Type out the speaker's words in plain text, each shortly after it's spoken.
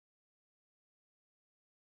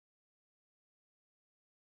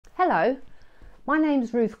Hello, my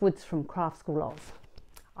name's Ruth Woods from Craft School Oz.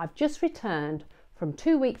 I've just returned from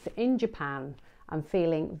 2 weeks in Japan and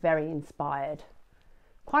feeling very inspired.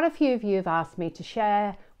 Quite a few of you have asked me to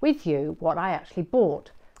share with you what I actually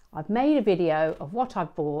bought. I've made a video of what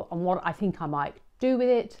I've bought and what I think I might do with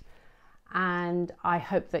it, and I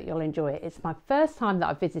hope that you'll enjoy it. It's my first time that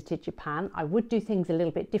I've visited Japan. I would do things a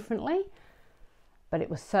little bit differently, but it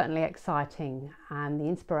was certainly exciting and the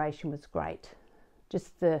inspiration was great.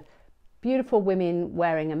 Just the beautiful women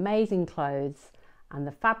wearing amazing clothes and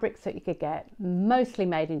the fabrics that you could get, mostly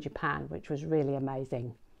made in Japan, which was really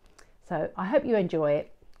amazing. So I hope you enjoy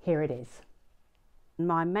it. Here it is.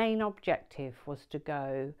 My main objective was to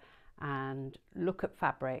go and look at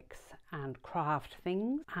fabrics and craft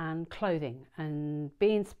things and clothing and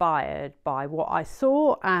be inspired by what I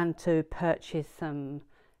saw and to purchase some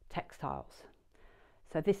textiles.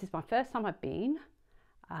 So this is my first time I've been.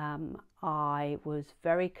 I was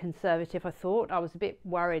very conservative. I thought I was a bit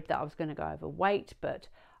worried that I was going to go overweight, but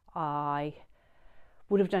I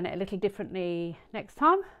would have done it a little differently next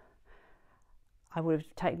time. I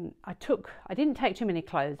didn't take too many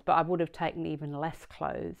clothes, but I would have taken even less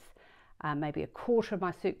clothes, maybe a quarter of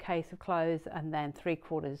my suitcase of clothes and then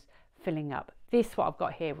 3/4 filling up. This, what I've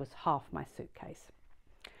got here, was half my suitcase.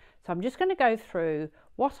 So I'm just going to go through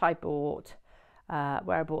what I bought,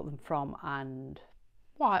 where I bought them from, and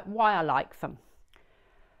why I like them.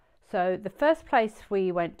 So the first place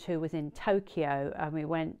we went to was in Tokyo, and we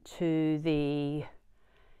went to the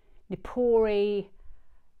Nippori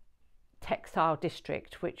textile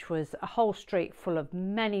district, which was a whole street full of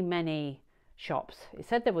many shops. It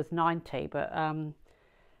said there was 90, but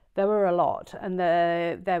there were a lot, and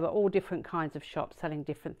there were all different kinds of shops selling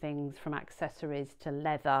different things, from accessories to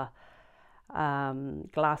leather,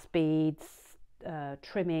 glass beads,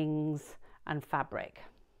 trimmings and fabric.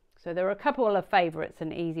 So there were a couple of favourites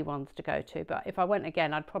and easy ones to go to, but if I went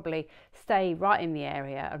again, I'd probably stay right in the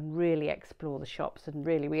area and really explore the shops. And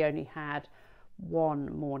really, we only had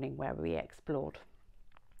one morning where we explored.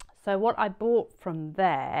 So what I bought from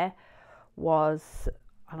there was,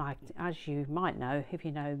 and as you might know, if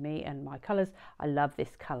you know me and my colours, I love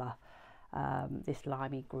this colour, this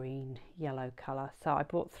limey green yellow colour. So I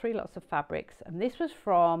bought 3 lots of fabrics, and this was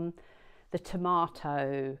from the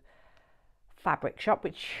Tomato fabric shop,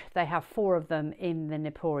 which they have 4 of them in the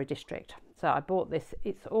Nippori district. So I bought this.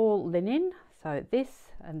 It's all linen, so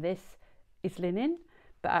this and this is linen,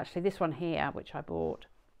 but actually this one here, which I bought,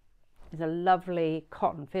 is a lovely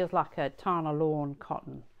cotton, feels like a Tana lawn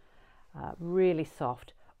cotton, really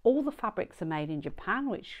soft. All the fabrics are made in Japan,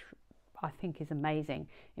 which I think is amazing.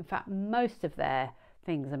 In fact, most of their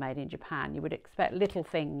things are made in Japan. You would expect little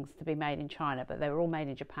things to be made in China, but they were all made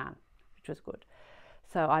in Japan, which was good.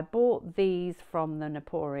 So I bought these from the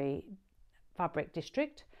Nippori fabric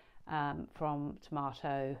district, from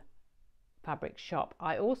Tomato fabric shop.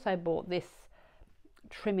 I also bought this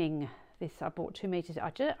trimming. I bought 2 meters.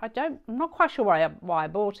 I'm not quite sure why I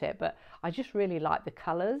bought it, but I just really like the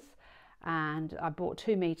colors, and I bought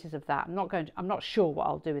 2 meters of that. I'm not sure what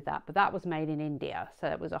I'll do with that, but that was made in India. So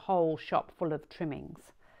it was a whole shop full of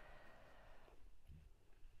trimmings.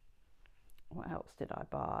 What else did I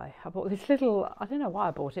buy? I bought this little, I don't know why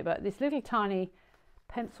I bought it, but this little tiny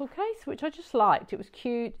pencil case, which I just liked. It was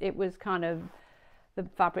cute. It was kind of, the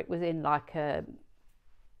fabric was in like a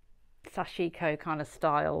sashiko kind of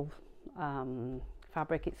style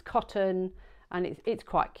fabric. It's cotton, and it's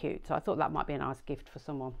quite cute. So I thought that might be a nice gift for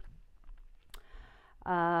someone.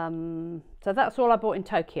 So that's all I bought in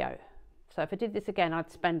Tokyo. So if I did this again,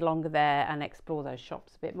 I'd spend longer there and explore those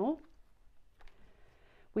shops a bit more.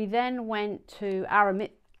 We then went to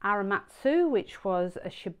Aramatsu, which was a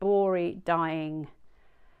shibori dyeing,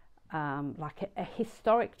 like a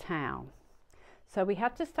historic town. So we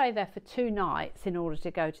had to stay there for 2 nights in order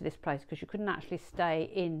to go to this place, because you couldn't actually stay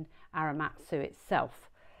in Aramatsu itself.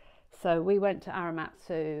 So we went to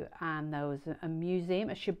Aramatsu, and there was a museum,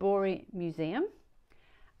 a shibori museum,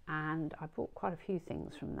 and I bought quite a few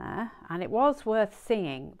things from there, and it was worth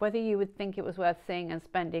seeing. Whether you would think it was worth seeing and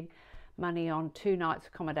spending money on 2 nights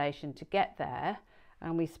accommodation to get there,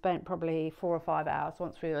 and we spent probably 4 or 5 hours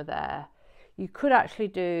once we were there. You could actually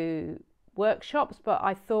do workshops, but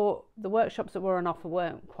I thought the workshops that were on offer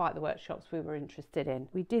weren't quite the workshops we were interested in.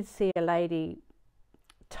 We did see a lady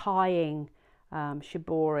tying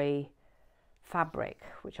shibori fabric,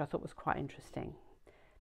 which I thought was quite interesting.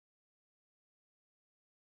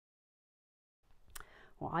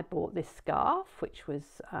 Well, I bought this scarf, which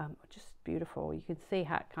was just beautiful. You can see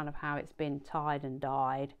how it's been tied and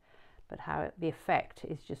dyed, but the effect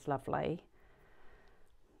is just lovely.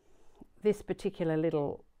 This particular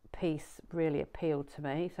little piece really appealed to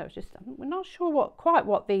me. So it's just, we're not sure quite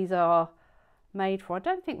what these are made for. I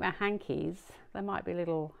don't think they're hankies. They might be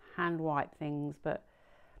little hand wipe things, but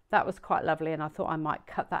that was quite lovely, and I thought I might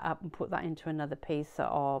cut that up and put that into another piece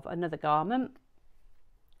of another garment,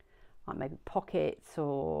 like maybe pockets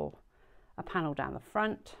or a panel down the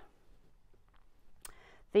front.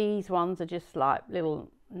 These ones are just like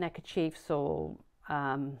little neckerchiefs or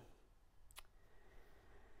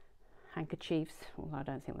handkerchiefs. Well, I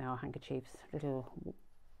don't think they are handkerchiefs.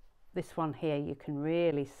 This one here, you can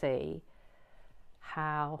really see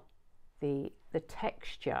how the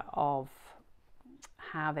texture of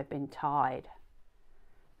how they've been tied.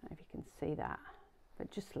 I don't know if you can see that,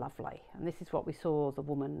 but just lovely. And this is what we saw the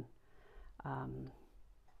woman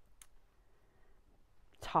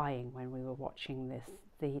tying when we were watching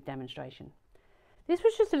the demonstration. This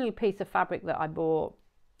was just a little piece of fabric that I bought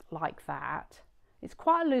like that. It's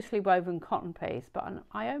quite a loosely woven cotton piece, but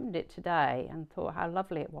I opened it today and thought how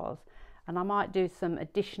lovely it was, and I might do some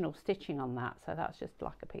additional stitching on that. So that's just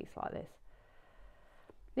like a piece like this.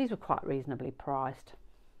 These were quite reasonably priced,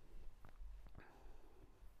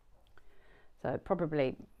 so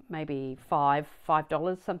probably maybe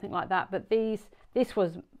 $5, something like that. But this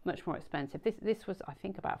was much more expensive. This was, I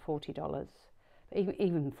think, about $40.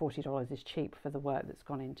 Even $40 is cheap for the work that's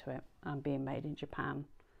gone into it and being made in Japan.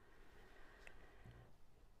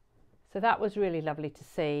 So that was really lovely to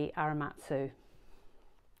see Aramatsu.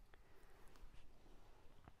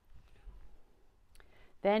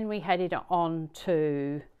 Then we headed on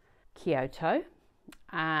to Kyoto,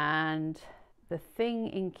 and the thing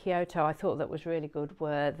in Kyoto I thought that was really good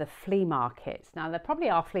were the flea markets. Now there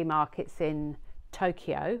probably are flea markets in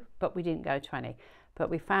Tokyo, but we didn't go to any.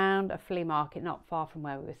 But we found a flea market not far from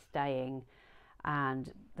where we were staying,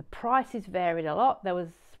 and the prices varied a lot. There was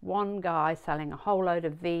one guy selling a whole load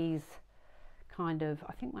of these kind of,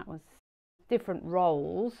 I think that was different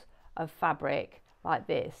rolls of fabric like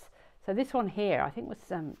this. So this one here I think was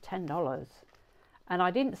 $10, and I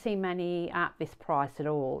didn't see many at this price at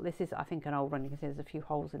all. This is, I think, an old one. You can see there's a few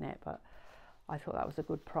holes in it, but I thought that was a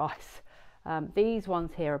good price. These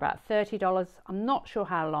ones here are about $30. I'm not sure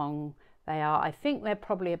how long they are. I think they're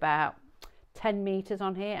probably about 10 meters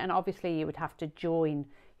on here, and obviously you would have to join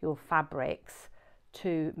your fabrics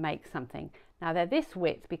to make something. Now they're this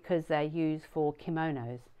width because they're used for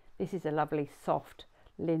kimonos. This is a lovely soft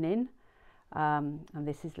linen, and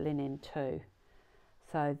this is linen too.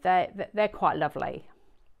 So they're quite lovely.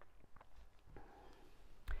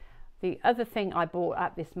 The other thing I bought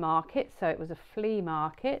at this market, so it was a flea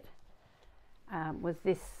market, was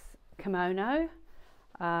this kimono,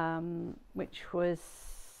 which was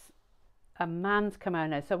a man's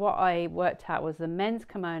kimono. So what I worked out was the men's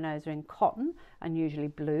kimonos are in cotton and usually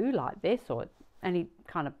blue like this, or any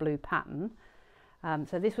kind of blue pattern.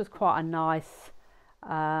 So this was quite a nice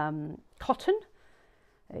cotton.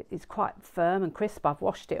 It's quite firm and crisp. I've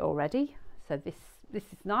washed it already, so this is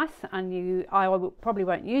nice. And I probably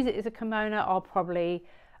won't use it as a kimono. I'll probably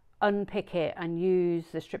unpick it and use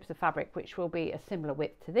the strips of fabric which will be a similar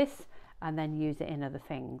width to this, and then use it in other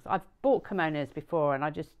things. I've bought kimonos before and I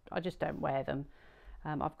just don't wear them.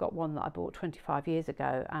 I've got one that I bought 25 years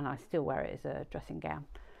ago and I still wear it as a dressing gown.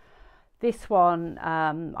 This one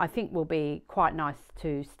I think will be quite nice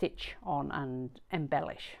to stitch on and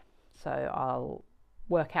embellish, so I'll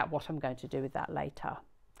work out what I'm going to do with that later.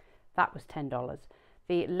 That was $10.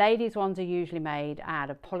 The ladies ones are usually made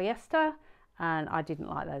out of polyester, and I didn't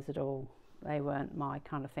like those at all. They weren't my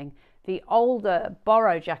kind of thing. The older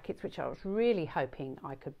borrow jackets, which I was really hoping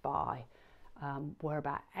I could buy, were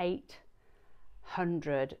about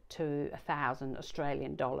 800 to 1,000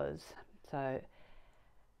 Australian dollars. So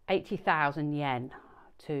 80,000 yen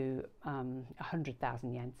to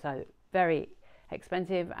 100,000 yen. So very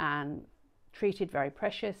expensive and treated very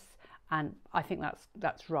precious. And I think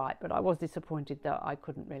that's right. But I was disappointed that I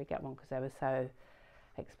couldn't really get one because they were so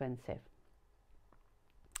expensive.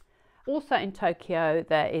 Also in Tokyo,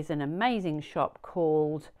 there is an amazing shop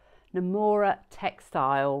called Nomura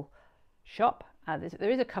Textile Shop. There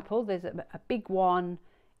is a couple. There's a big one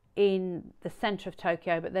in the centre of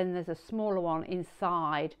Tokyo, but then there's a smaller one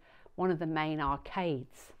inside one of the main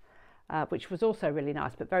arcades, which was also really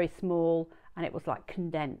nice, but very small, and it was like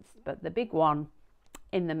condensed. But the big one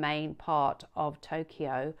in the main part of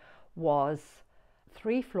Tokyo was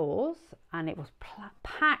 3 floors, and it was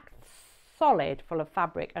packed solid full of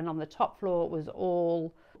fabric, and on the top floor was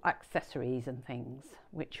all accessories and things,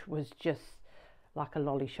 which was just like a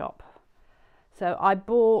lolly shop. So I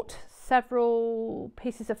bought several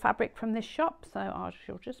pieces of fabric from this shop, so I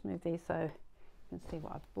shall just move these so you can see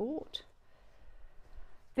what I've bought.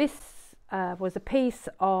 This was a piece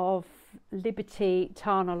of Liberty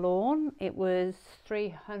Tana lawn. It was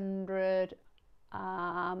 300,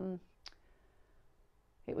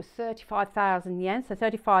 it was 35,000 yen, so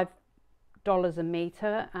 $35 a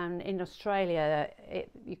metre, and in Australia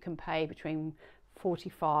you can pay between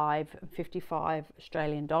 45 and 55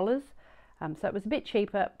 Australian dollars. So it was a bit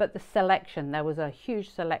cheaper, but the selection, there was a huge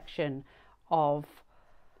selection of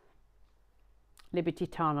Liberty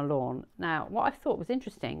Tana lawn. Now, what I thought was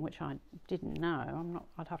interesting, which I didn't know,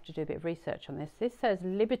 I'd have to do a bit of research on this. This says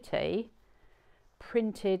Liberty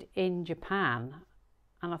printed in Japan,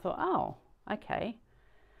 and I thought, oh, okay.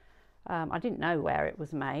 I didn't know where it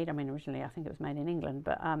was made. I mean, originally I think it was made in England,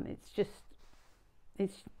 but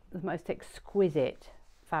it's the most exquisite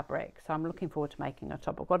fabric. So I'm looking forward to making a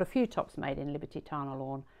top. I've got a few tops made in Liberty Tana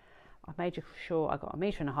lawn. I've made sure I got 1.5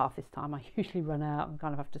 meters this time. I usually run out and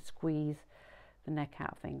kind of have to squeeze the neck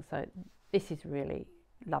out things. So this is really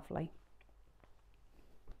lovely.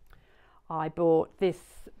 I bought this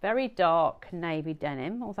very dark navy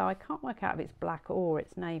denim, although I can't work out if it's black or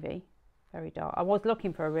it's navy. Very dark. I was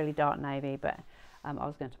looking for a really dark navy, but I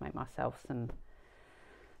was going to make myself some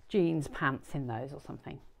jeans pants in those or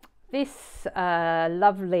something. This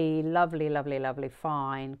lovely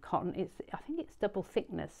fine cotton, I think it's double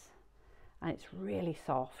thickness, and it's really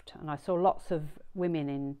soft, and I saw lots of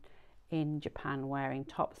women in Japan wearing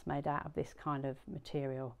tops made out of this kind of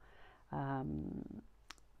material.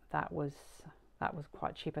 That was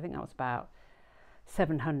quite cheap. I think that was about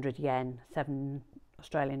 700 yen, 7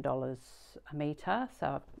 Australian dollars a metre,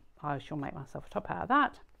 so I shall make myself a top out of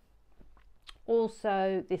that.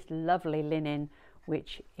 Also this lovely linen,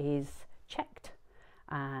 which is checked,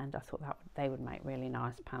 and I thought that they would make really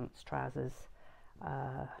nice pants, trousers,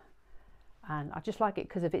 and I just like it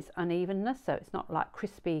because of its unevenness, so it's not like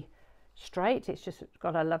crispy straight, it's just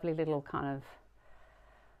got a lovely little kind of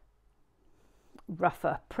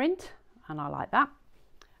rougher print, and I like that.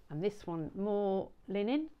 And this one, more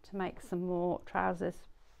linen to make some more trousers,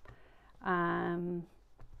 and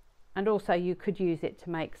also you could use it to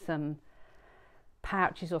make some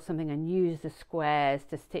pouches or something and use the squares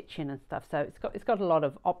to stitch in and stuff, so it's got a lot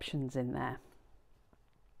of options in there.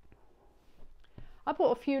 I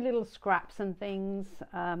bought a few little scraps and things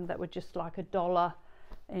that were just like $1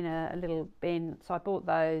 in a little bin, so I bought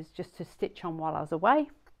those just to stitch on while I was away.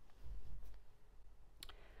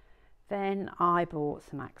 Then I bought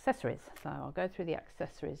some accessories, so I'll go through the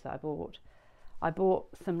accessories I bought. I bought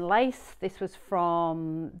some lace. This was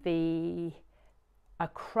from an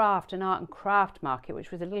art and craft market,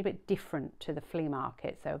 which was a little bit different to the flea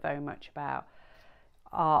market, so very much about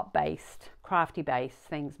art-based, crafty-based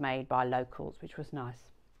things made by locals, which was nice.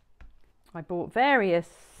 I bought various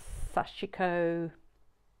sashiko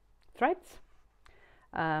threads,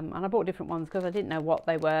 and I bought different ones because I didn't know what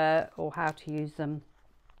they were or how to use them.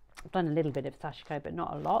 I've done a little bit of sashiko, but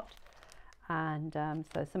not a lot, and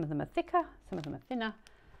so some of them are thicker, some of them are thinner,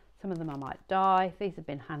 some of them I might dye. These have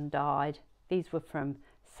been hand dyed. These were from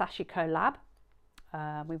Sashiko Lab.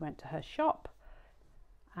 We went to her shop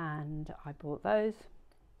and I bought those.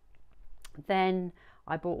 Then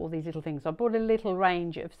I bought all these little things. I bought a little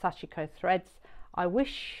range of sashiko threads. I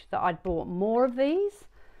wish that I'd bought more of these,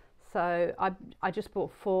 so I just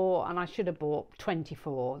bought 4, and I should have bought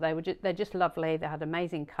 24. They're just lovely. They had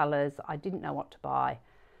amazing colours. I didn't know what to buy,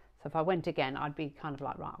 so if I went again I'd be kind of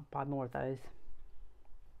like, right, I'll buy more of those.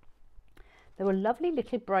 There were lovely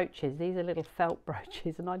little brooches. These are little felt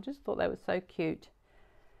brooches, and I just thought they were so cute,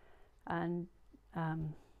 and so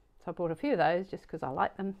I bought a few of those just because I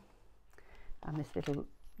like them, and this little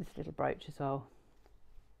brooch as well.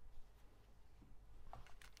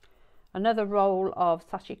 Another roll of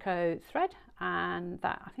sashiko thread, and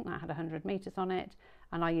I think that had 100 meters on it,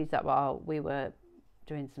 and I used that while we were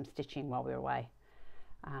doing some stitching while we were away,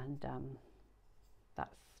 and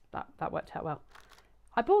that worked out well.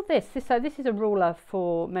 I bought this, so this is a ruler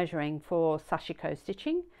for measuring for sashiko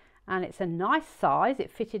stitching, and it's a nice size.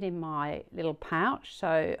 It fitted in my little pouch,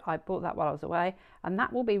 so I bought that while I was away, and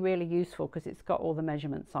that will be really useful because it's got all the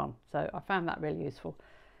measurements on, so I found that really useful.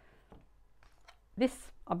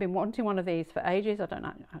 I've been wanting one of these for ages. I don't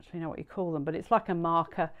actually know what you call them, but it's like a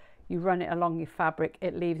marker. You run it along your fabric,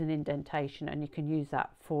 it leaves an indentation, and you can use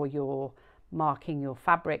that for your marking your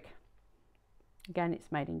fabric. Again,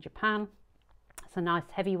 it's made in Japan. It's a nice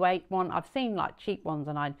heavyweight one. I've seen like cheap ones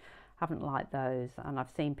and I haven't liked those, and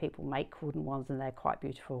I've seen people make wooden ones and they're quite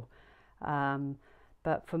beautiful.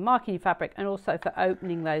 But for marking your fabric, and also for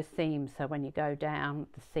opening those seams, so when you go down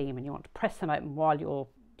the seam and you want to press them open while you're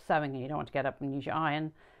sewing and you don't want to get up and use your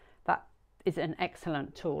iron, that is an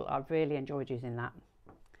excellent tool. I've really enjoyed using that.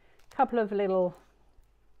 A couple of little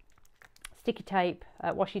sticky tape,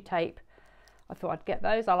 washi tape. I thought I'd get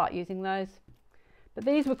those. I like using those. But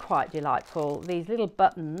these were quite delightful. These little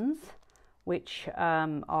buttons, which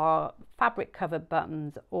are fabric covered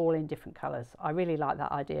buttons, all in different colours. I really like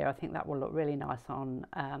that idea. I think that will look really nice on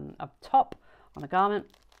a top, on a garment.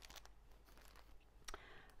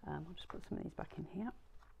 I'll just put some of these back in here.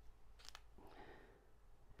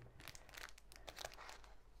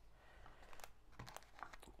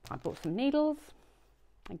 I bought some needles,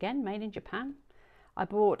 again made in Japan. I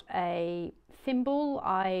bought a thimble.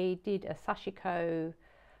 I did a sashiko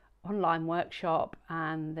online workshop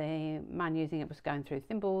and the man using it was going through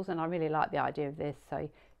thimbles, and I really like the idea of this. So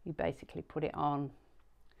you basically put it on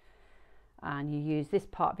and you use this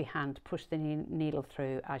part of your hand to push the needle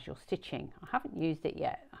through as you're stitching. I haven't used it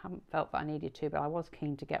yet. I haven't felt that I needed to, but I was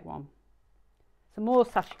keen to get one. Some more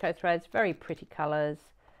sashiko threads, very pretty colours,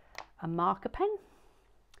 a marker pen,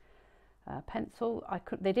 pencil.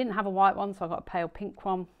 They didn't have a white one, so I got a pale pink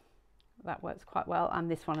one. That works quite well, and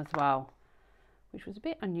this one as well, which was a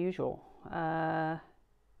bit unusual.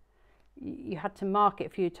 You had to mark it a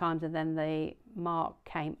few times and then the mark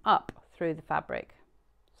came up through the fabric.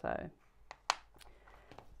 So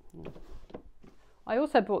I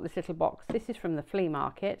also bought this little box. This is from the flea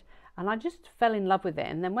market and I just fell in love with it,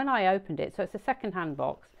 and then when I opened it, so it's a second-hand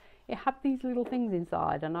box, it had these little things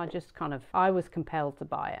inside and I was compelled to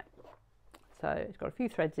buy it. So it's got a few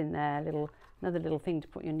threads in there, another little thing to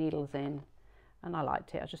put your needles in, and I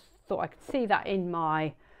liked it. I just thought I could see that in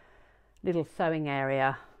my little sewing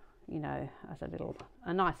area, you know, as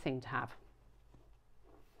a nice thing to have.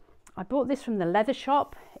 I bought this from the leather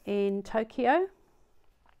shop in Tokyo,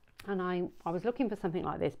 and I was looking for something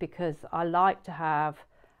like this because I like to have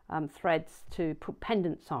threads to put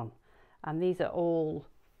pendants on, and these are all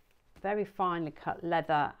very finely cut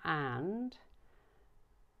leather, and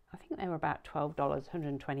I think they were about $12,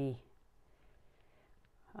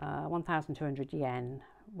 1,200 yen,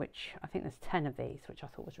 which I think there's 10 of these, which I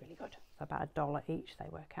thought was really good. So about $1 each they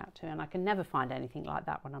work out to, and I can never find anything like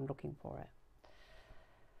that when I'm looking for it.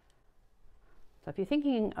 So if you're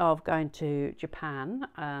thinking of going to Japan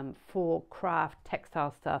for craft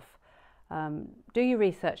textile stuff, do your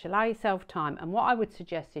research, allow yourself time, and what I would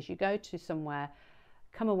suggest is you go to somewhere,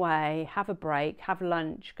 come away, have a break, have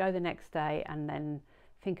lunch, go the next day, and then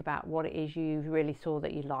think about what it is you really saw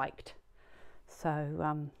that you liked.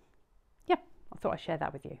 So yeah, I thought I'd share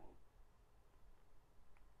that with you.